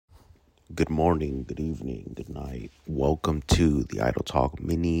Good morning, good evening, good night. Welcome to the Idle Talk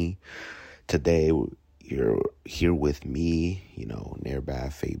Mini. Today, you're here with me,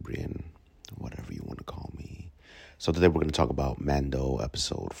 Nairbath, Fabian, whatever you want to call me. So today we're going to talk about Mando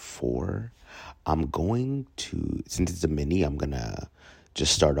episode 4. I'm going to, since it's a mini, I'm going to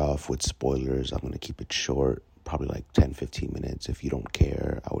just start off with spoilers. I'm going to keep it short, probably like 10-15 minutes. If you don't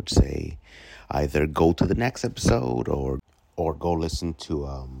care, I would say either go to the next episode or go listen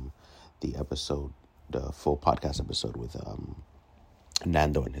to the episode, the full podcast episode with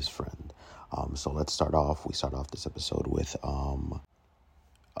Nando and his friend. So let's start off. We start off this episode with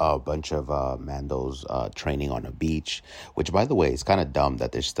a bunch of Mandos training on a beach, which, by the way, is kind of dumb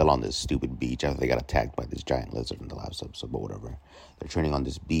that they're still on this stupid beach after they got attacked by this giant lizard in the last episode, but whatever. They're training on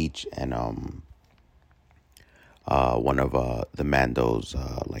this beach, and one of the Mandos,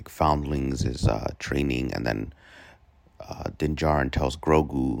 like Foundlings, is training, and then Din Djarin tells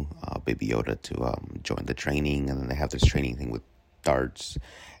Grogu, Baby Yoda, to join the training, and then they have this training thing with darts,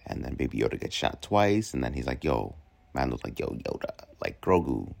 and then Baby Yoda gets shot twice, and then he's like, yo, Mando's like, yo, Yoda, like,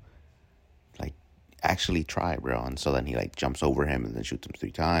 Grogu, like, actually try, bro, and so then he, like, jumps over him and then shoots him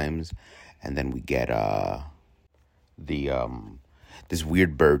 3 times, and then we get, this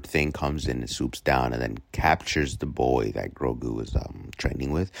weird bird thing comes in and swoops down and then captures the boy that Grogu is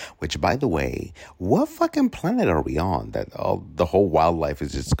training with. Which, by the way, what fucking planet are we on that the whole wildlife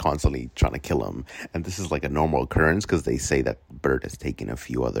is just constantly trying to kill him? And this is like a normal occurrence because they say that bird has taken a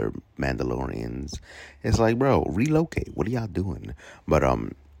few other Mandalorians. It's like, bro, relocate. What are y'all doing? But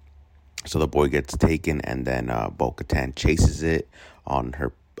so the boy gets taken, and then Bo-Katan chases it on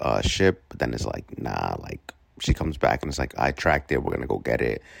her ship. But then it's like, nah, like, she comes back and it's like, I tracked it, we're gonna go get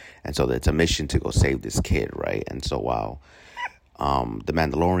it. And so it's a mission to go save this kid, right? And so while the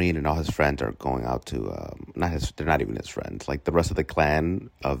Mandalorian and all his friends are going out to they're not even his friends, like the rest of the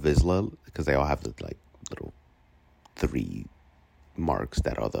clan of Vizsla, because they all have the like little 3 marks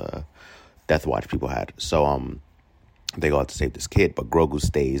that are the Death Watch people had. So they go out to save this kid, but Grogu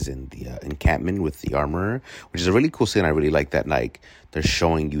stays in the encampment with the armorer, which is a really cool scene. I really like that. Like, they're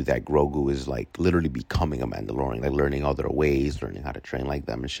showing you that Grogu is like literally becoming a Mandalorian, like learning all their ways, learning how to train like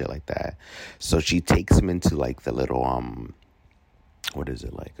them and shit like that. So she takes him into like the little what is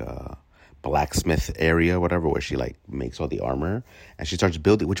it, like blacksmith area, whatever, where she like makes all the armor, and she starts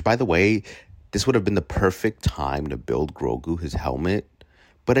building. Which, by the way, this would have been the perfect time to build Grogu his helmet.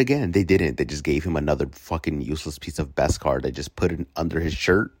 But again, they didn't. They just gave him another fucking useless piece of Beskar. They just put it under his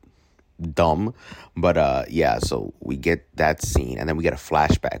shirt. Dumb. But yeah, so we get that scene, and then we get a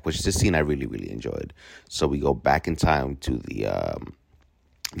flashback, which is a scene I really, really enjoyed. So we go back in time to the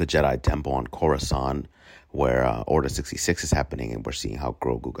Jedi Temple on Coruscant, where Order 66 is happening, and we're seeing how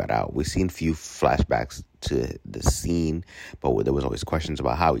Grogu got out. We've seen a few flashbacks to the scene, but there was always questions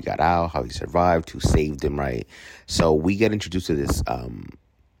about how he got out, how he survived, who saved him, right? So we get introduced to this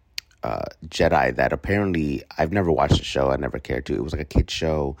Jedi that apparently, I've never watched the show, I never cared to. It was like a kid's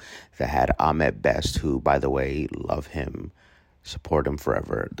show that had Ahmed Best, who, by the way, love him, support him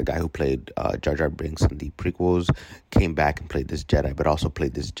forever. The guy who played Jar Jar Binks in the prequels came back and played this Jedi, but also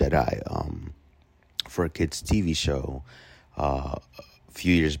played this Jedi for a kid's TV show a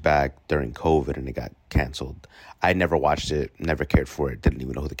few years back during COVID, and it got canceled. I never watched it, never cared for it, didn't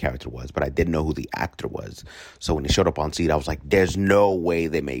even know who the character was, but I did know who the actor was. So when he showed up on scene, I was like, there's no way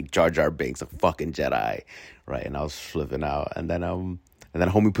they made Jar Jar Binks a fucking Jedi, right? And I was flipping out. And then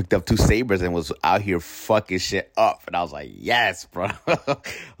homie picked up 2 sabers and was out here fucking shit up, and I was like, yes, bro. I was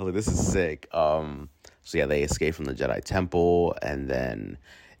like, this is sick. So yeah, they escape from the Jedi Temple, and then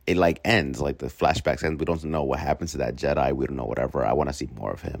it like ends, like the flashbacks end. We don't know what happens to that Jedi. We don't know whatever. I want to see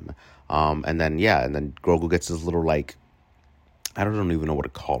more of him. And then Grogu gets this little, like, I don't even know what to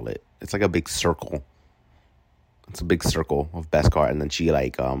call it. It's like a big circle. It's a big circle of Beskar, and then she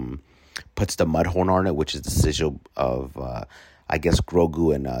like puts the mud horn on it, which is the sigil of I guess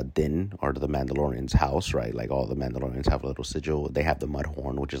Grogu and Din, or the Mandalorian's house, right? Like, all the Mandalorians have a little sigil. They have the mud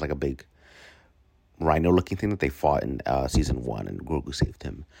horn, which is like a big rhino-looking thing that they fought in season 1, and Grogu saved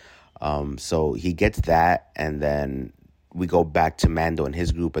him. So he gets that, and then we go back to Mando and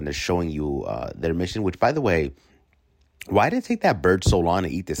his group, and they're showing you their mission, which, by the way, why did it take that bird so long to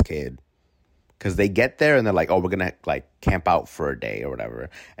eat this kid? Because they get there, and they're like, oh, we're going to, like, camp out for a day or whatever.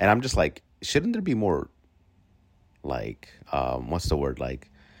 And I'm just like, shouldn't there be more, like, what's the word,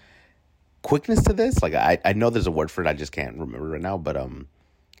 like, quickness to this? Like, I know there's a word for it, I just can't remember right now, but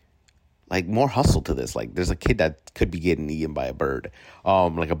like, more hustle to this. Like, there's a kid that could be getting eaten by a bird,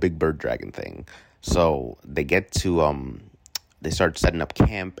 like a big bird dragon thing. So they get to they start setting up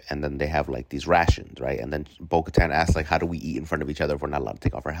camp, and then they have like these rations, right? And then Bo-Katan asks like, how do we eat in front of each other if we're not allowed to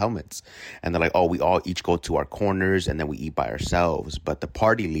take off our helmets? And they're like, oh, we all each go to our corners and then we eat by ourselves. But the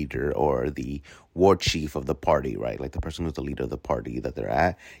party leader, or the war chief of the party, right, like the person who's the leader of the party that they're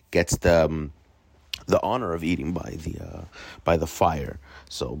at, gets the honor of eating by the fire.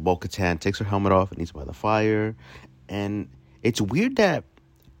 So Bo-Katan takes her helmet off and eats by the fire. And it's weird that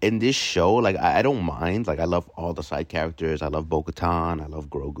in this show, like, I don't mind. Like, I love all the side characters. I love Bo-Katan. I love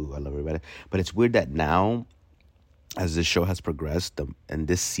Grogu. I love everybody. But it's weird that now, as the show has progressed, in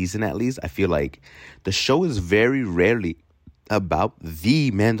this season at least, I feel like the show is very rarely about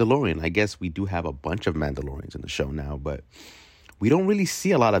the Mandalorian. I guess we do have a bunch of Mandalorians in the show now, but we don't really see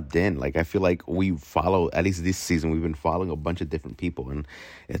a lot of Din. Like, I feel like we follow, at least this season, we've been following a bunch of different people, and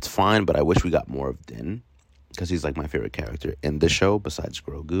it's fine, but I wish we got more of Din, because he's like my favorite character in the show besides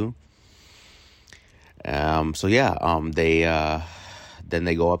Grogu. Then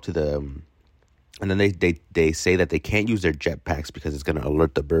they go up to the, and then they say that they can't use their jetpacks because it's gonna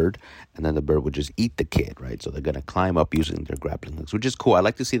alert the bird, and then the bird would just eat the kid, right? So they're gonna climb up using their grappling hooks, which is cool. I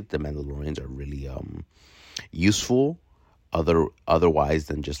like to see that the Mandalorians are really useful, otherwise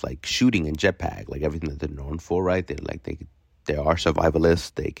than just like shooting and jetpack, like everything that they're known for, right? They are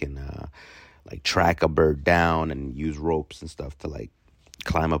survivalists. They can like track a bird down and use ropes and stuff to like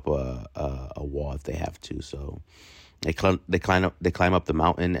climb up a wall if they have to. So they climb up the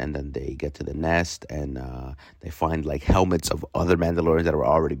mountain, and then they get to the nest, and they find like helmets of other Mandalorians that have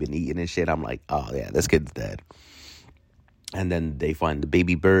already been eaten and shit. I'm like, oh yeah, this kid's dead. And then they find the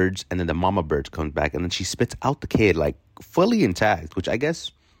baby birds, and then the mama bird comes back, and then she spits out the kid like fully intact, which I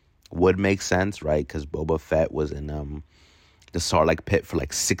guess would make sense, right? Because Boba Fett was in the Sarlacc pit for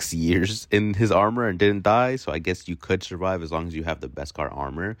like 6 years in his armor and didn't die. So I guess you could survive as long as you have the Beskar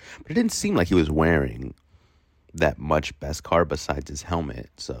armor. But it didn't seem like he was wearing that much Beskar besides his helmet.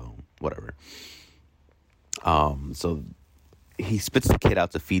 So whatever. So he spits the kid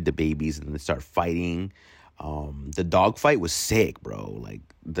out to feed the babies, and then they start fighting. The dog fight was sick, bro. Like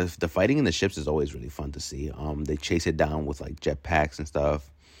the fighting in the ships is always really fun to see. They chase it down with like jetpacks and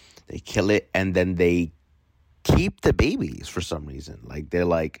stuff. They kill it, and then they keep the babies for some reason. Like, they're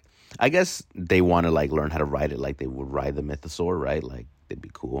like, I guess they want to like learn how to ride it like they would ride the mythosaur, right? Like, it'd be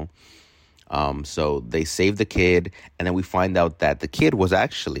cool. So they save the kid, and then we find out that the kid was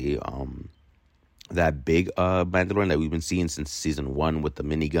actually that big Mandalorian that we've been seeing since season 1 with the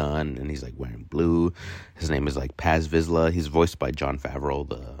minigun, and he's like wearing blue. His name is like Paz Vizsla. He's voiced by Jon Favreau,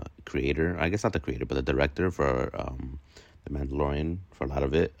 the creator. I guess not the creator, but the director for The Mandalorian, for a lot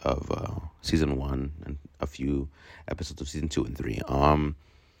of it, of season 1 and a few episodes of season 2 and 3.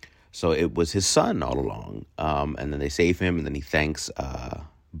 So it was his son all along. And then they save him, and then he thanks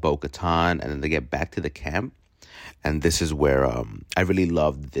Bo-Katan, and then they get back to the camp. And this is where I really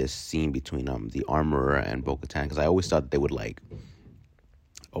loved this scene between the armorer and Bo-Katan, because I always thought they would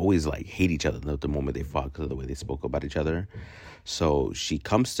always hate each other the moment they fought, because of the way they spoke about each other. So she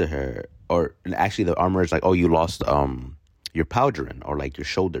comes to her, or actually the armorer is like, oh, you lost your pauldron, or like your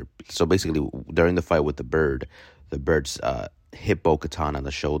shoulder. So basically during the fight with the birds hit Bo-Katan on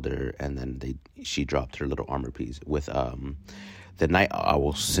the shoulder, and then she dropped her little armor piece with the Night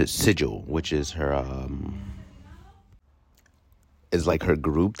Owl sigil, which is her is like her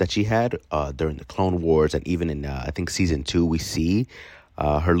group that she had during the Clone Wars, and even in I think season 2 we see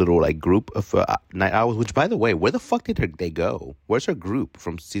her little like group of Night Owls. Which, by the way, where the fuck did they go? Where's her group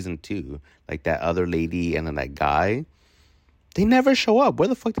from season 2? Like that other lady and then that guy. They never show up. Where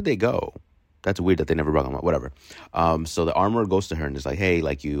the fuck did they go? That's weird that they never brought them up. Whatever. So the armorer goes to her and is like, hey,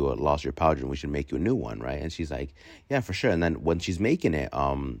 like, you lost your pauldron. We should make you a new one, right? And she's like, yeah, for sure. And then when she's making it,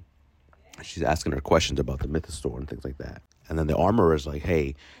 she's asking her questions about the mythosaur and things like that. And then the armorer is like,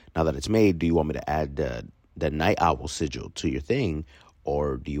 hey, now that it's made, do you want me to add the Night Owl sigil to your thing,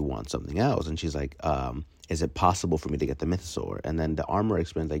 or do you want something else? And she's like, is it possible for me to get the mythosaur? And then the armorer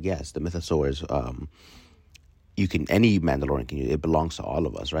explains, like, yes, the mythosaur is... any Mandalorian can use it. It belongs to all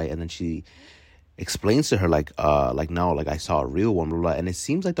of us, right? And then she explains to her no, I saw a real one, blah, blah. And it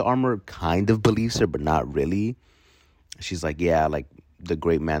seems like the armor kind of believes her, but not really. She's like, yeah, like the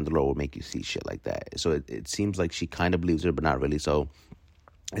great Mandalore will make you see shit like that. So it seems like she kind of believes her, but not really. So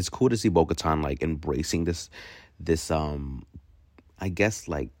it's cool to see Bo-Katan like embracing this I guess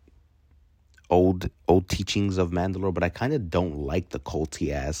like old teachings of Mandalore, but I kind of don't like the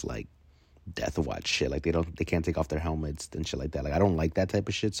culty ass like Death Watch shit. Like they can't take off their helmets and shit like that. Like I don't like that type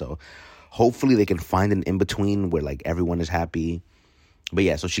of shit. So hopefully they can find an in between where like everyone is happy. But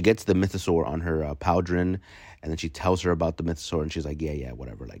yeah, so she gets the mythosaur on her Powdrin, and then she tells her about the mythosaur, and she's like, yeah,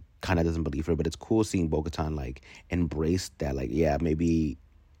 whatever. Like, kind of doesn't believe her, but it's cool seeing Bo-Katan, like, embrace that, like, yeah, maybe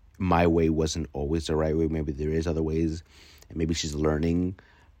my way wasn't always the right way. Maybe there is other ways, and maybe she's learning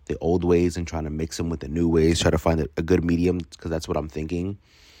the old ways and trying to mix them with the new ways, try to find a good medium, because that's what I'm thinking.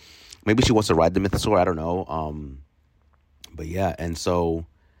 Maybe she wants to ride the mythosaur, I don't know. But yeah, and so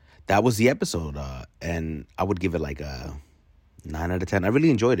that was the episode, and I would give it like a 9 out of 10. I really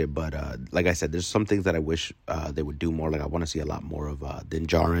enjoyed it, but like I said, there's some things that I wish they would do more. Like, I want to see a lot more of Din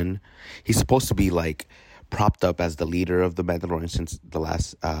Djarin. He's supposed to be like propped up as the leader of the Mandalorian since the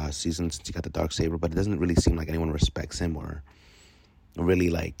last season, since he got the Darksaber, but it doesn't really seem like anyone respects him or really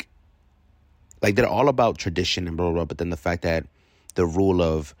like they're all about tradition and blah blah blah. But then the fact that the rule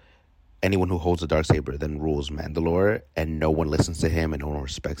of anyone who holds a Darksaber then rules Mandalore, and no one listens to him and no one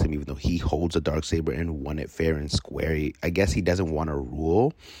respects him, even though he holds a Darksaber and won it fair and square. I guess he doesn't want to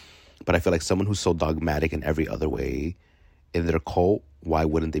rule, but I feel like someone who's so dogmatic in every other way in their cult, why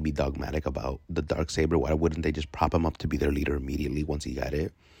wouldn't they be dogmatic about the Darksaber? Why wouldn't they just prop him up to be their leader immediately once he got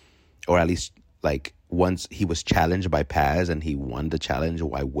it? Or at least, like, once he was challenged by Paz and he won the challenge,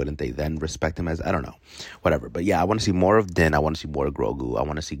 why wouldn't they then respect him as, I don't know, whatever. But yeah, I want to see more of Din. I want to see more of Grogu. I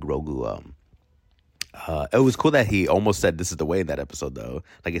want to see Grogu. It was cool that he almost said this is the way in that episode, though.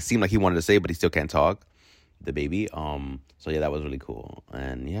 Like, it seemed like he wanted to say, but he still can't talk, the baby. So yeah, that was really cool.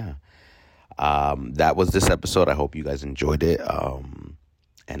 And yeah, that was this episode. I hope you guys enjoyed it.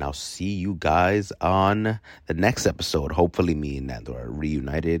 And I'll see you guys on the next episode. Hopefully me and Nando are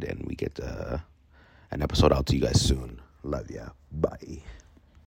reunited and we get an episode out to you guys soon. Love ya. Bye.